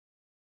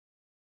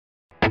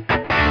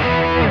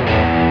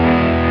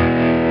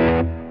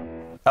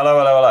Hello,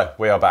 hello, hello.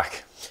 We are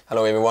back.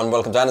 Hello everyone,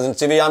 welcome to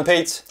Andertons TV. I'm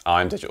Pete.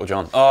 I'm Digital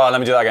John. Oh,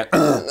 let me do that again.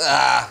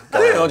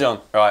 Digital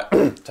John. Right,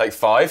 take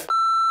 5.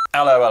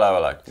 Hello, hello,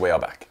 hello. We are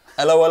back.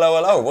 Hello, hello,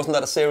 hello. Wasn't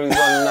that a series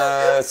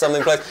on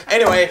something place?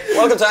 Anyway,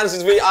 welcome to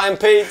Andertons TV. I'm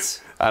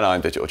Pete. And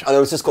I'm Digital John. And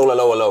it was just called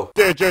Hello, hello.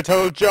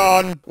 Digital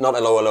John. Not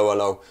hello, hello,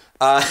 hello.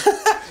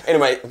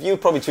 Anyway, you're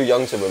probably too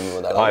young to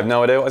remember that. I have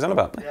no idea what it's on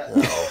about. Yeah.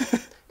 No.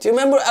 Do you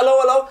remember Hello,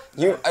 hello?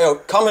 You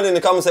comment in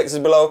the comment sections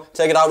below.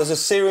 Take it out. It's a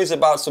series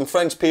about some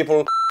French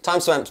people.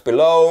 Timestamps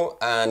below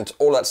and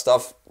all that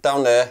stuff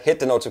down there.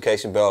 Hit the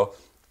notification bell.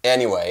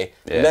 Anyway,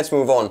 let's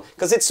move on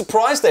because it's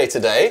surprise day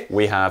today.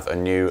 We have a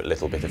new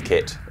little bit of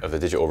kit of the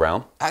digital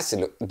realm.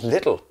 Actually, look,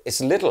 little.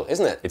 It's little,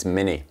 isn't it? It's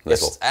mini,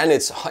 little. And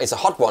it's a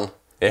hot one.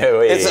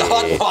 Hey. It's a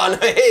hot one.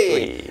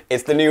 Hey.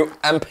 It's the new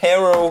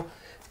Ampero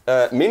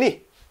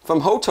Mini from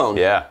Hotone.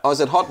 Yeah. Or is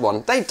it hot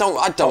one? I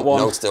don't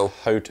know still.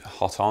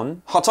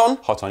 Hotone?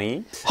 Hotone?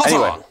 Hotone.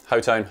 Anyway,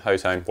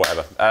 Hotone,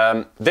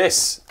 whatever.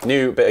 This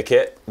new bit of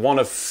kit, one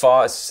of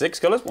 6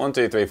 colours. 1,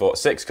 2, 3, 4,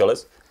 6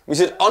 colours. We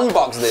should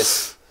unbox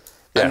this.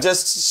 And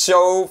just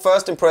show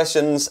first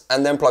impressions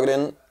and then plug it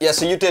in. Yeah,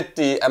 so you did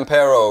the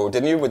Ampero,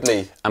 didn't you, with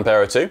Lee?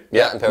 Ampero 2.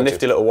 Yeah, Ampero Nifty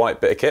 2. little white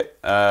bit of kit.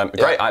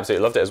 Great, I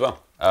absolutely loved it as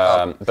well.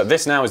 But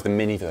this now is the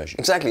mini version.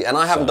 Exactly, and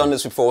I haven't done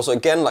this before, so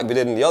again, like we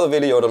did in the other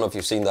video, I don't know if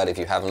you've seen that. If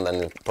you haven't, then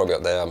it's probably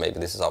up there. Maybe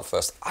this is out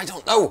first. I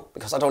don't know,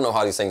 because I don't know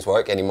how these things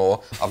work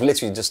anymore. I've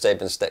literally just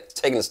taken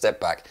a step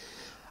back.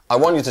 I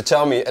want you to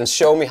tell me and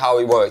show me how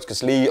it works,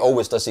 because Lee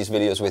always does these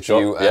videos with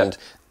you,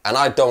 and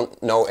I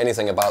don't know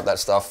anything about that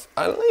stuff.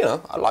 And, you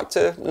know, I like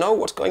to know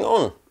what's going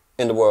on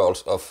in the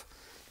world of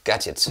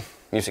gadgets,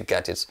 music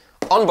gadgets.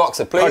 Unbox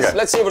it, please. Okay.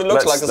 Let's see what it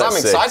looks like, because I'm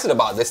excited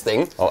about this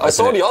thing. I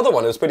saw the other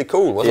one, it was pretty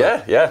cool, wasn't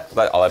it? Yeah.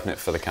 I'll open it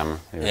for the camera.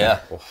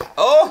 Yeah.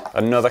 Oh!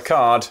 Another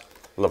card.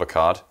 Love a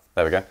card.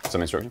 There we go.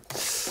 Some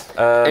instructions.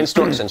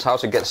 Instructions, how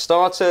to get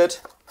started.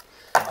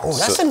 Oh,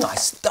 that's a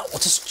nice,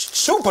 it's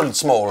super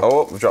small.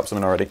 Oh, we've dropped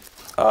something already.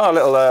 Oh, a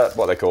little,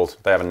 what are they called?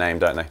 They have a name,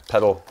 don't they?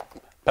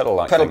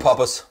 Pedal-like Pedal things.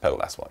 poppers. Pedal,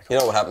 that's what I call it. You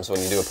know what happens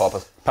when you do a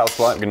popper? Power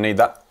supply, we're going to need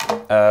that.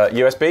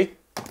 USB,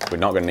 we're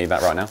not going to need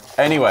that right now.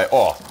 Anyway,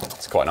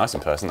 it's quite nice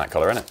in person, that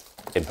colour, isn't it?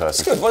 In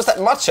person. It's good. What is that,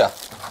 matcha?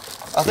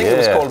 I think it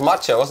was called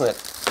matcha, wasn't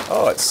it?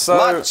 Oh, it's so...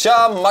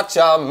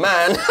 Matcha,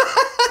 man.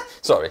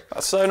 Sorry.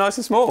 That's so nice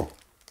and small.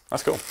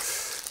 That's cool.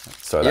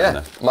 So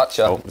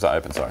matcha. Oh, was that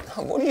open? Sorry.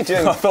 Oh, what are you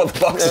doing? I thought the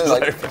box was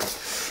open.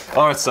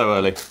 Oh, it's so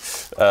early.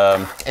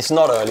 It's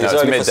not early. It's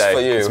early midday.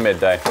 For you. It's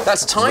midday.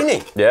 That's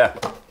tiny. Yeah.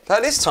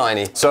 That is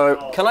tiny.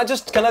 So can I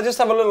just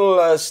have a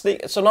little sneak?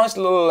 It's a nice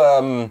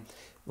little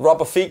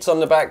rubber feet on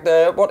the back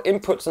there. What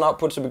inputs and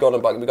outputs have we got on the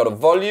back? We got a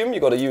volume. You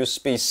got a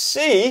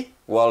USB-C.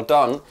 Well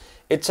done.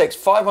 It takes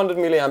 500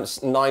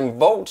 milliamps, 9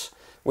 volt,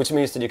 which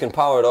means that you can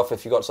power it off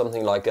if you got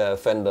something like a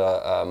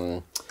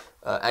Fender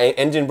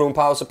engine room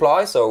power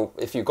supply. So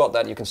if you've got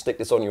that, you can stick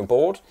this on your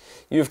board.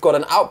 You've got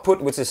an output,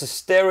 which is a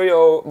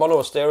stereo,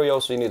 mono stereo,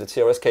 so you need a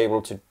TRS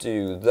cable to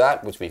do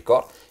that, which we've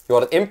got. You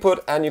got an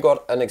input and you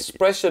got an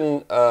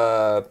expression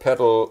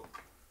pedal.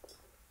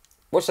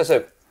 What should I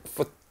say?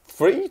 For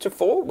 3 to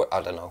 4? Well,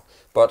 I don't know.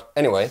 But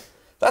anyway,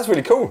 that's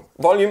really cool.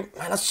 Volume,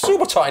 man, that's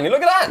super tiny.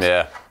 Look at that.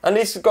 Yeah. And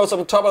these goes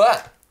on top of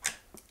that.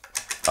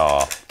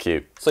 Oh,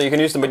 cute. So you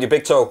can use them with your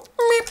big toe.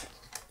 Meep,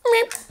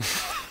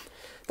 meep.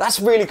 That's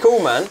really cool,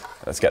 man.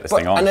 Let's get this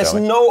thing on. And there's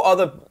no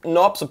other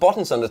knobs or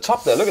buttons on the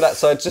top there. Look at that.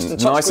 So it's just a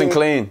touch nice screen. And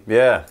clean.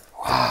 Yeah.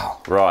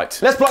 Wow. Right.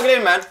 Let's plug it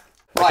in, man.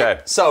 Right.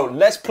 Okay. So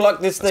let's plug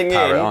this thing in.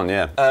 Power it on,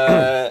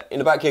 yeah. In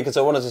the back here, because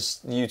I wanted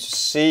you to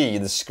see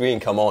the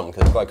screen come on,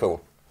 because it's quite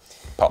cool.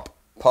 Pop.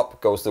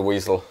 Pop goes the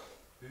weasel.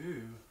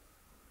 Ooh.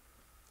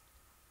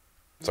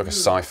 It's like a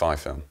sci-fi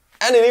film.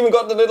 And it even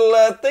got the little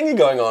thingy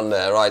going on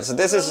there, right? So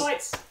this is...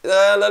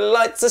 the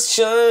lights are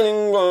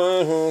shining.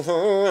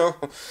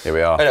 Here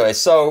we are. Anyway,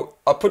 so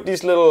I put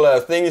these little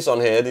thingies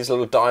on here, these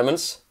little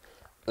diamonds.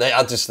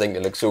 I just think they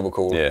look super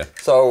cool. Yeah.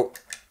 So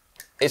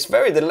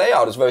the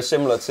layout is very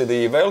similar to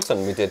the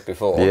Vailton we did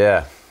before.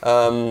 Yeah.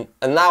 And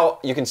now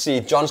you can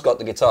see John's got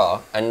the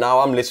guitar, and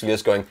now I'm literally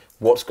just going,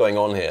 what's going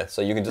on here?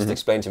 So you can just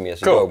explain to me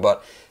as you go.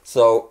 But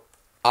so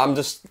I'm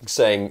just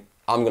saying,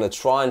 I'm going to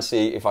try and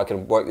see if I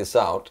can work this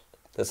out.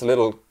 There's a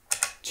little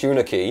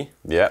tuner key.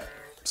 Yeah,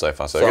 so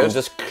far so good. So I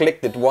just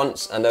clicked it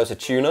once and there's a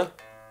tuner.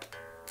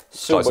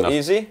 Super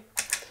easy.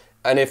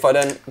 And if I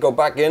then go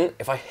back in,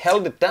 if I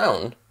held it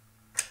down,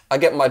 I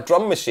get my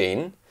drum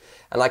machine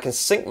and I can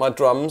sync my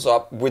drums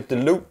up with the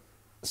loop.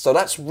 So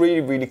that's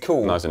really, really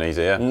cool. Nice and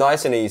easy, yeah.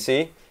 Nice and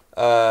easy.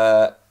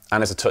 And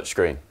it's a touch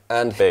screen.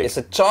 And it's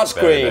a touch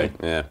screen.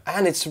 Yeah.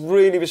 And it's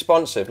really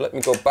responsive. Let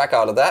me go back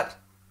out of that.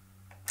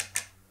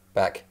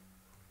 Back.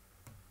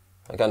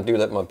 I can't do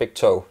that with my big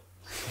toe.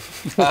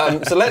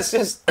 So let's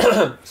just,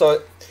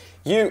 so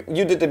you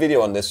did the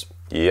video on this.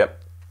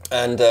 Yep.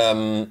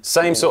 And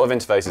same sort of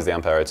interface as the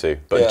Ampero 2,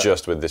 but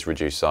just with this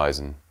reduced size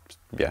and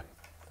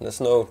there's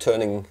no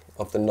turning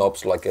of the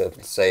knobs like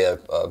say a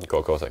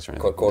Quad Cortex or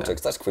anything. Quad Cortex.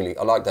 That's really,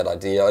 I like that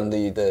idea, and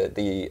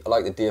I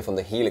like the idea from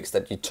the Helix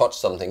that you touch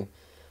something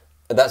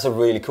That's a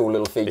really cool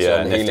little feature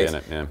on the nifty, Helix.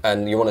 innit? Yeah.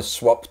 And you want to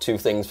swap two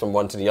things from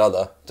one to the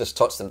other, just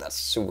touch them. That's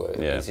super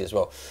easy as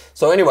well.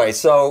 So anyway,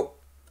 so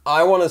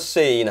I want to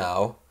see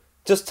now,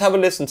 just have a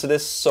listen to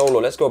this solo.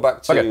 Let's go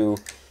back to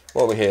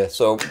what we hear.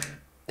 So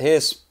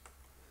here's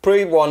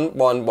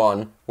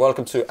pre-111,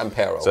 welcome to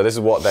Ampero. So this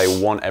is what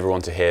they want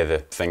everyone to hear the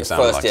thing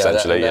sound like,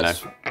 essentially, you know.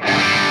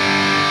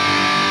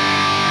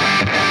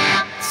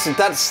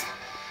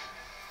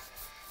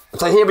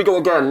 So here we go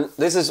again.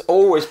 This has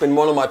always been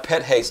one of my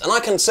pet hates, and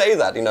I can say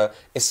that, you know,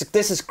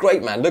 this is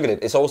great, man. Look at it,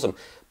 it's awesome.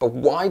 But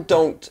why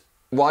don't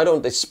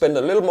they spend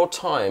a little more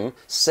time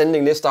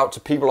sending this out to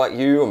people like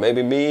you, or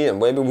maybe me, and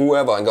maybe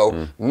whoever, and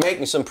go, make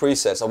me some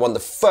presets. I want the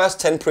first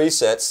 10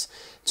 presets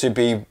to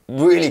be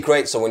really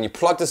great. So when you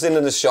plug this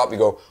into the shop, you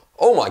go,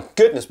 oh my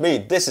goodness me,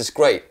 this is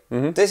great.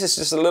 This is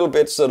just a little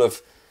bit sort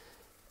of,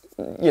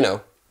 you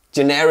know,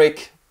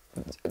 generic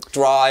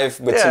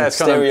drive with some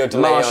stereo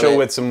delay Marshall on it.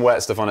 with some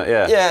wet stuff on it,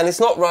 yeah. Yeah, and it's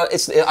not right.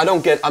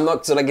 I'm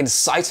not like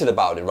excited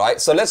about it,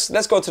 right? So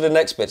let's go to the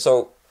next bit.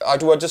 So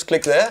do I just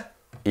click there?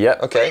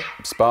 Yep. Okay.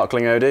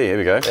 Sparkling OD. Here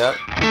we go. Yeah.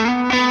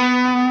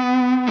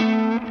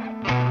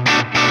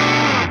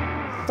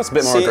 That's a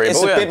bit more agreeable.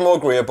 It's a bit more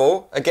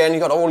agreeable. Again, you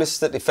got all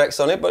these effects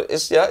on it, but it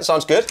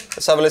sounds good.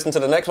 Let's have a listen to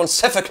the next one.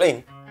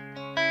 Cephaclean.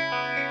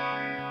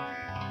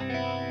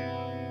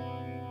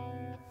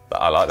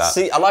 I like that.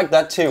 See, I like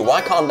that too.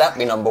 Why can't that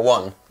be number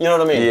one? You know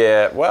what I mean?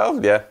 Yeah.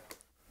 Well, yeah.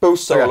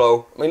 Boost solo.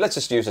 Okay. I mean, let's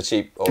just use a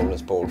cheap old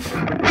Les Paul.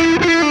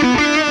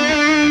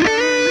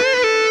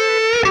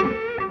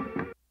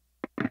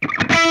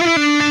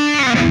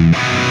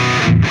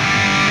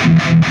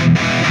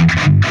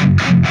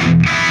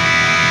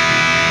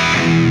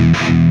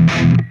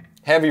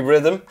 Heavy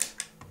rhythm.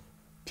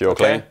 Pure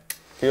clean.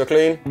 Pure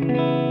clean.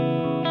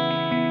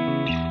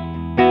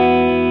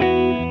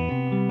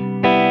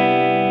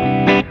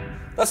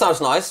 That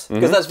sounds nice,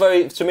 because that's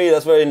to me,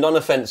 that's very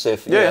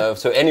non-offensive, you know,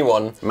 to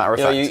anyone. Matter of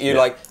fact. You're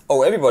like,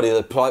 oh, everybody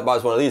that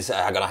buys one of these,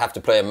 I'm going to have to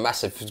play a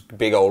massive,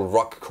 big old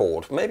rock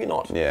chord. Maybe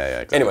not. Yeah,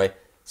 exactly. Anyway,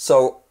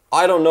 so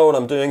I don't know what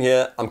I'm doing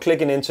here. I'm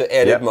clicking into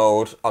edit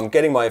mode. I'm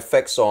getting my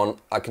effects on.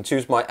 I can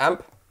choose my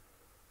amp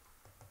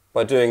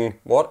by doing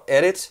what?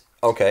 Edit?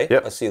 Okay,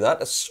 I see that.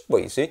 That's super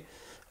easy.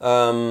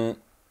 Can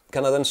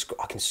I then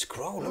I can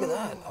scroll, look at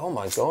that. Oh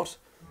my God.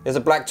 There's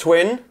a black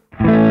twin.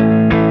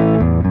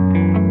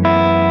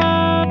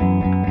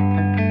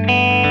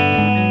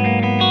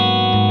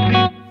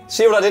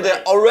 See what I did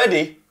there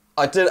already?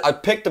 I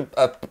picked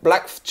a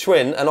black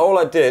twin, and all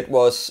I did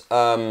was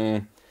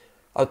I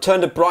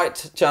turned the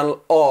bright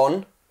channel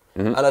on,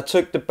 and I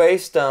took the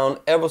bass down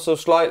ever so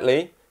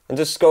slightly, and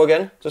just go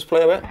again, just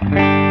play a bit.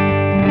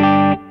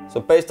 So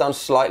bass down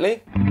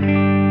slightly.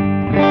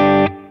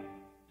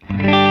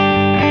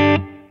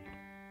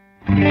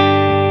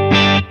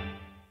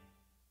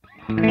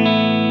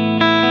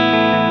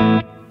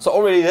 So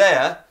already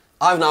there,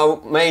 I've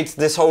now made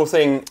this whole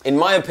thing, in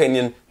my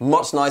opinion,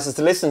 much nicer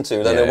to listen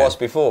to than it was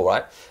before,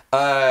 right?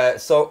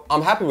 So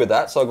I'm happy with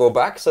that, so I go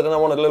back. So then I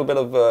want a little bit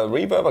of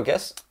reverb, I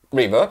guess.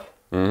 Reverb.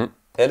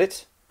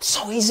 Edit.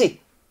 So easy.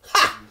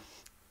 Ha!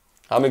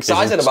 I'm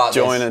excited about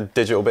this. Join a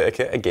digital bit of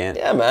kit again.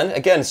 Yeah, man.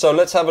 Again, so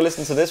let's have a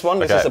listen to this one.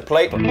 This is a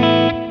plate.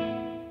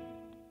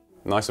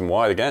 Nice and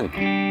wide again.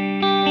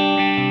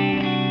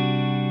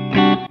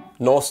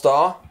 North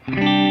Star.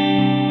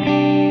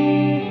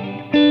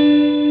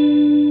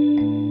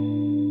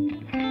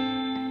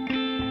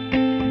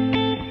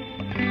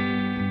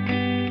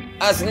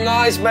 That's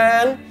nice,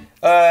 man.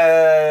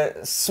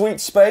 Sweet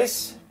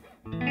space.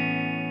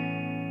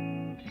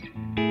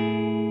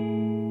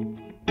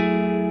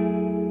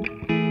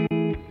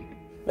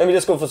 Let me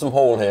just go for some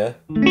hole here.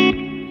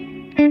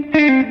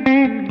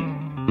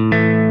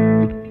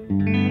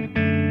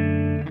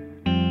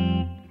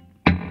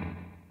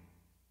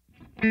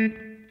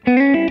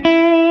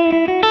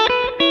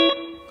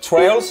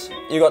 Trails.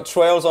 You got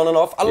trails on and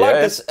off. I like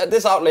this.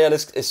 This outlayer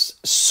is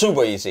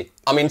super easy.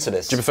 I'm into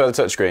this. Do you prefer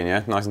the touchscreen?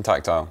 Yeah, nice and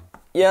tactile.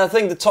 Yeah, I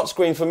think the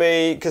touchscreen for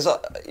me, because I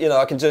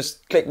can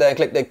just click there,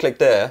 click there, click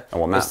there,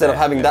 instead of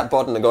having that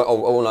button and go,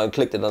 oh no, I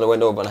clicked it and I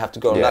went over and I have to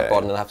go on that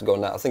button and I have to go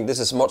on that. I think this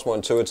is much more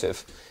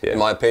intuitive, in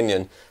my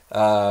opinion.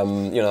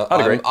 I'd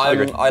agree.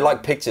 I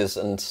like pictures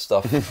and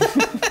stuff.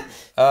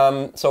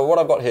 So what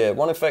I've got here: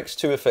 1 effects,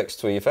 2 effects,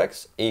 3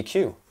 effects,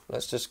 EQ.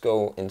 Let's just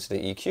go into the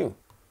EQ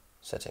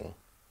setting.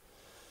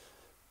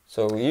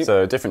 So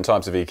different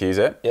types of EQs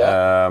here.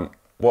 Yeah.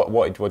 What do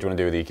you want to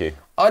do with EQ?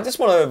 I just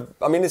want to,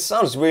 I mean, it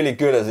sounds really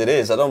good as it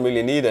is. I don't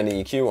really need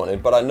any EQ on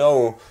it, but I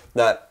know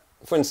that,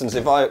 for instance,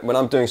 when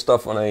I'm doing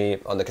stuff on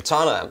the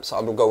Katana amps, I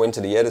will go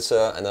into the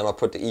editor and then I'll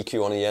put the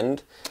EQ on the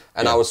end,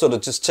 and I will sort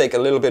of just take a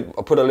little bit,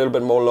 I'll put a little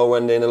bit more low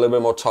end in, a little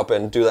bit more top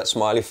end, do that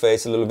smiley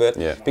face a little bit.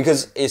 Yeah.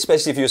 Because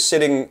especially if you're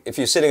sitting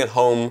at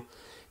home,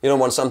 you don't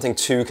want something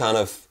too kind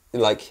of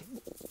like,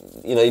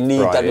 you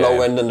need that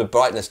low end and the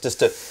brightness just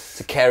to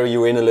carry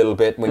you in a little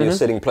bit when you're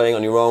sitting playing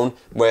on your own.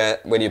 Where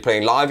when you're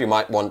playing live, you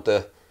might want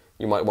to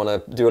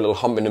do a little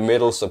hump in the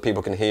middle so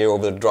people can hear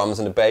over the drums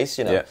and the bass.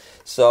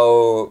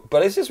 So,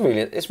 but it's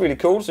really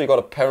cool. So you got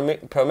a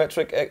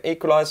parametric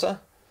equalizer.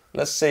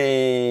 Let's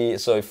see.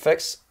 So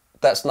effects.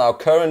 That's now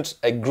current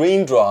a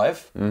green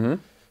drive.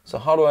 So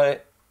how do I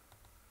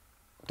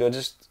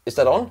just? Is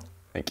that on?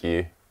 Thank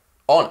you.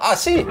 On. I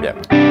see.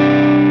 Yeah.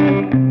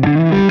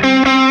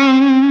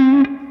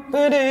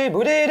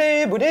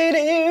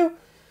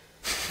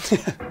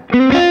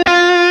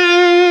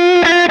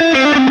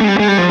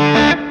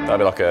 That'd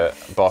be like a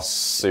boss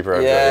super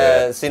overdrive.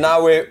 Yeah. See,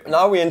 now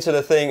we're into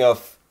the thing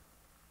of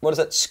what is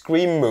that?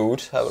 Scream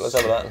mood. Let's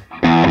have that.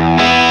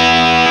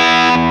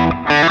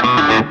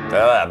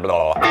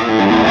 Blah.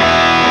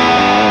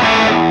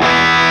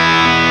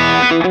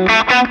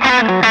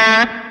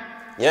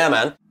 Yeah,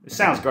 man. It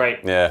sounds great.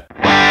 Yeah.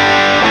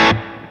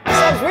 It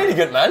sounds really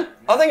good, man.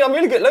 I think I'm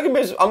really good. Look at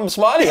me, I'm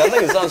smiling. I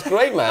think it sounds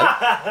great, man.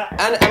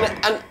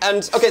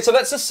 And okay, so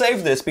let's just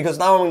save this because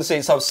now I'm going to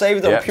see. So I've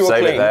saved it on pure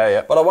save clean. it there,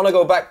 yeah. But I want to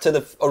go back to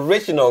the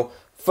original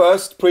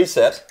first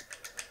preset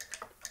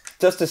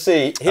just to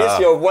see. Here's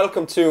your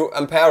welcome to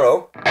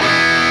Ampero.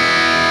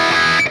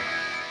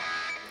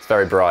 It's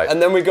very bright.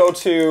 And then we go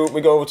to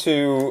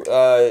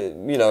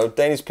you know,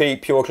 Danish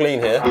Pete pure clean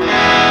here.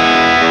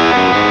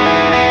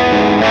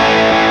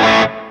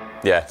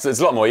 Yeah, so it's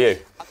a lot more you.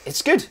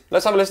 It's good.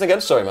 Let's have a listen again.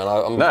 Sorry, man.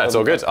 No, it's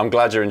all good. I'm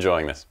glad you're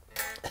enjoying this.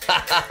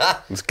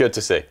 It's good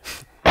to see.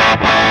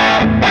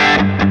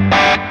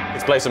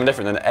 Let's play something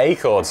different than A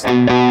chords.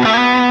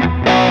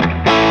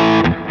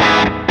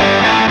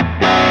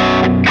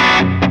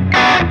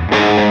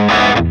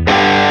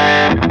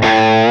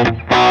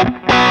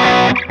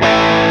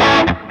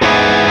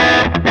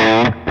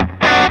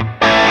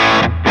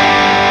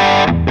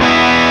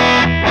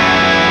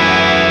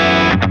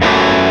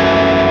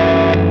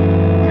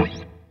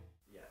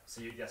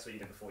 That's what you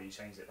did before you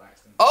changed it by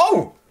accident.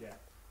 Oh! Yeah.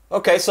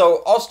 Okay,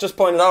 so Os just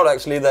pointed out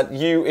actually that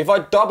if I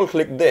double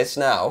click this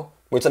now,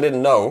 which I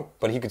didn't know,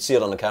 but he could see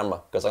it on the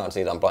camera because I can't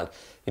see it, I'm blind.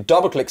 You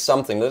double click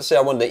something, let's say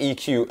I want the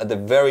EQ at the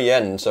very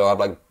end, so I have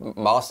like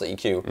master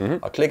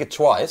EQ. I click it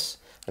twice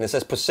and it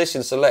says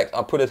position select.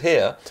 I put it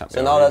here.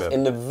 So now that's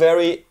in the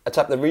I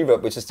tap the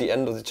reverb, which is the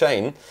end of the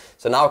chain.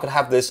 So now I can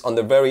have this on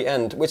the very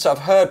end, which I've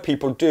heard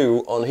people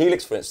do on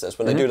Helix, for instance,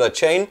 when they do their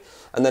chain,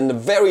 and then the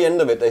very end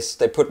of it,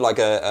 they put like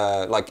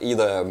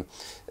either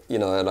you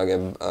know, like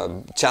a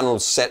channel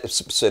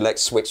select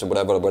switch or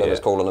whatever it's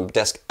called on a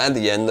desk at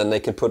the end, and they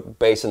can put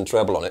bass and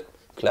treble on it.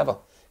 Clever.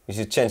 You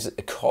should change the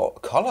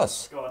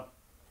colors. Go on.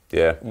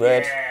 Yeah.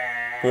 Red,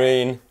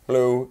 green,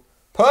 blue,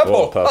 purple.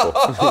 Oh, purple.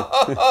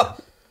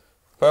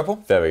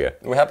 Purple. There we go.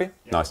 Are we happy?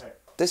 Yeah, Nice. okay.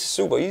 This is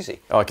super easy.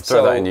 Oh, I could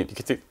throw that in. You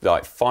could do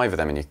like 5 of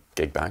them in your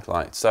gig bag.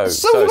 Like so look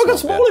how small,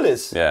 small it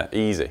is. Yeah,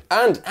 easy.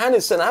 And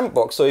it's an amp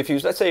box. So if you,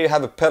 let's say you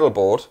have a pedal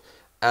board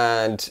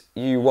and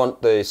you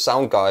want the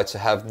sound guy to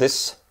have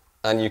this,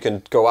 and you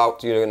can go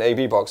out, you know, an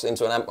AV box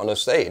into an amp on a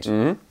stage.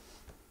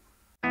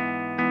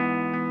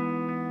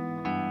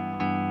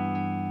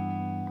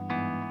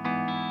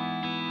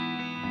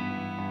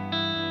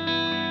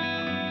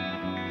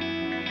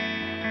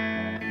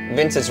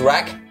 Vintage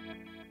rack.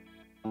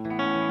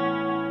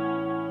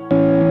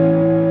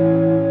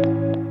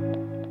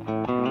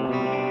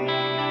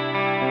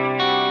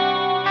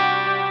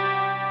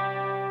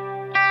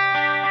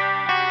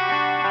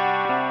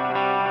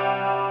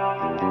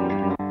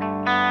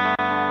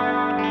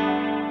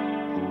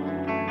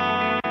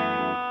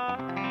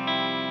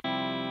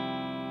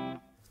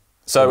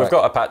 So we've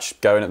got a patch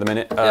going at the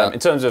minute. Yeah. In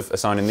terms of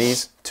assigning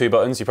these 2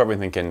 buttons, you're probably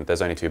thinking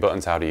there's only 2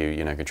 buttons. How do you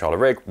control a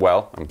rig?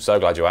 Well, I'm so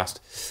glad you asked,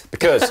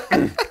 because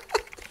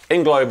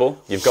in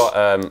global you've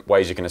got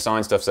ways you can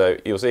assign stuff. So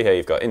you'll see here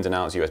you've got ins and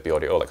outs, USB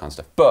audio, all that kind of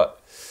stuff.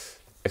 But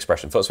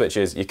expression foot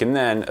switches, you can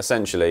then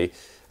essentially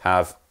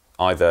have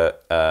either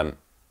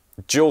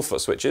dual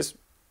foot switches,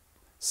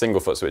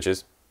 single foot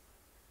switches,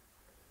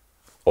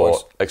 or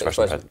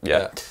expression.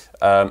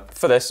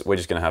 For this, we're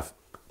just going to have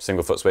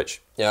single foot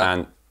switch,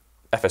 and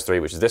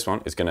FS3, which is this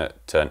one, is going to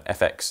turn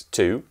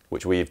FX2,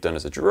 which we've done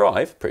as a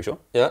drive, pretty sure,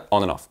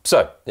 on and off.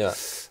 So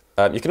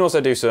you can also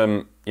do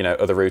some,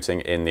 other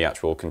routing in the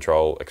actual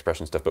control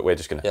expression stuff, but we're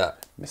just going to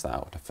miss that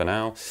out for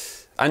now.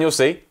 And you'll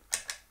see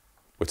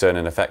we're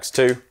turning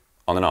FX2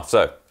 on and off.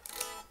 So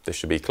this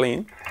should be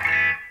clean.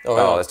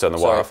 Oh, let's turn the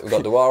wire off. We've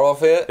got the wire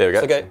off here. There we go.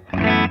 It's okay.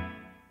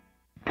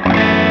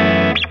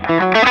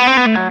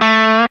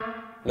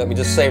 Let me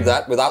just save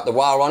that without the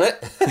wire on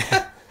it.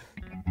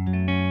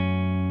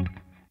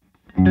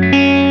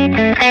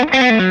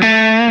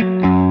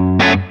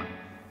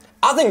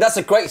 I think that's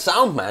a great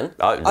sound, man.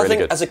 Really I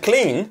think good. as a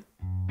clean,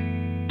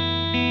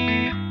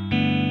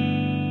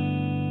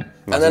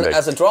 and then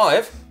as a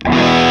drive.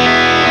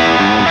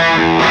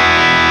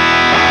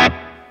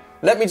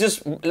 Let me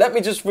just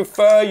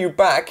refer you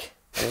back.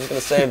 I'm just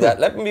going to save that.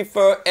 Let me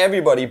refer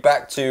everybody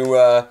back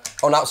to.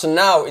 So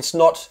now it's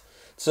not.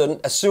 So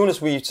as soon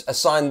as we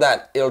assign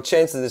that, it'll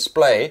change the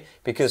display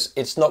because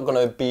it's not going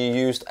to be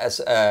used as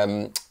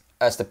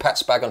the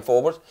patch back and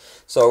forward.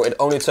 So it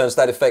only turns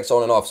that effects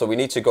on and off. So we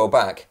need to go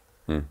back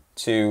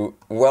to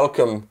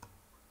welcome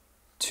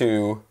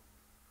to.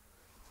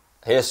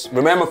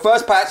 Remember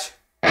first patch.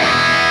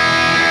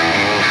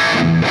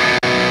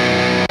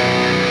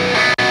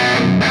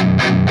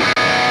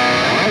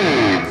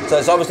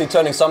 it's obviously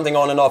turning something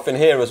on and off in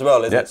here as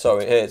well, isn't it?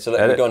 Sorry, here. So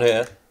let me go on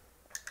here.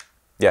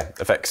 Yeah,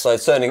 effects. So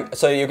it's turning.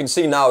 So you can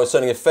see now it's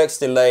turning effects,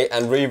 delay,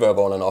 and reverb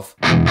on and off.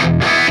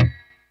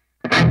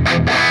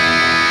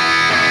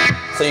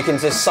 So you can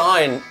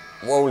assign.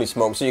 Holy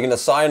smoke! So you can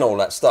assign all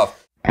that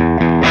stuff.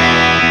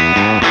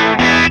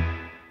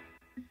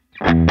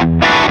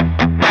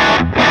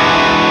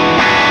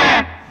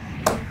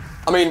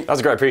 I mean, that's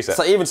a great preset.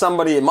 So even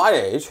somebody in my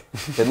age,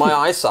 with my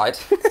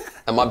eyesight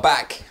and my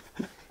back,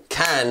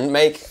 can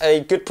make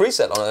a good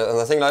preset on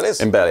a thing like this.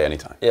 In barely any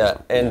time. Yeah,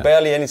 in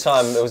barely any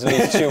time. It was at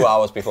least 2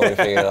 hours before we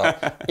figured it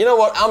out. You know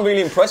what? I'm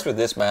really impressed with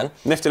this, man.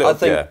 Nifty little, I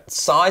think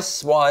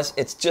size-wise,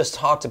 it's just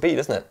hard to beat,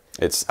 isn't it?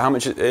 It's, how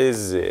much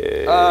is it? Do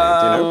you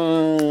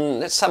know?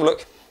 Let's have a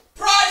look.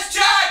 Price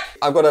check!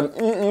 I've got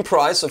a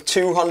price of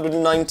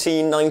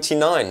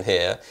 $219.99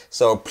 here.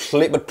 So,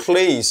 but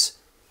please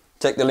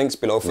take the links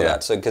below for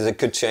that, so because it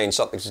could change,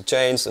 something should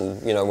change, and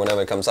you know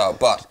whenever it comes out.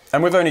 But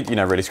and we've only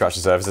really scratched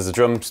the surface. There's a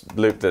drum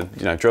loop, the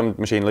drum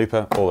machine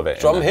looper, all of it.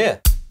 Drum here.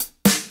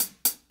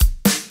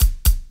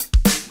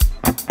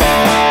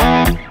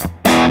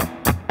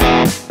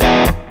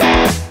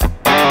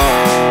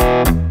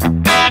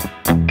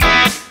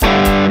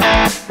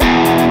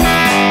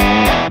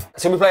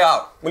 So we play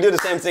out. We'll do the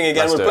same thing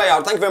again. We'll play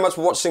out. Thank you very much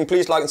for watching.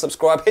 Please like and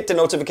subscribe. Hit the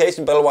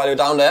notification bell while you're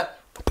down there.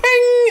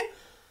 Ping!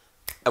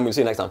 And we'll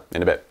see you next time.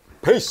 In a bit.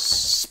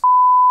 Peace.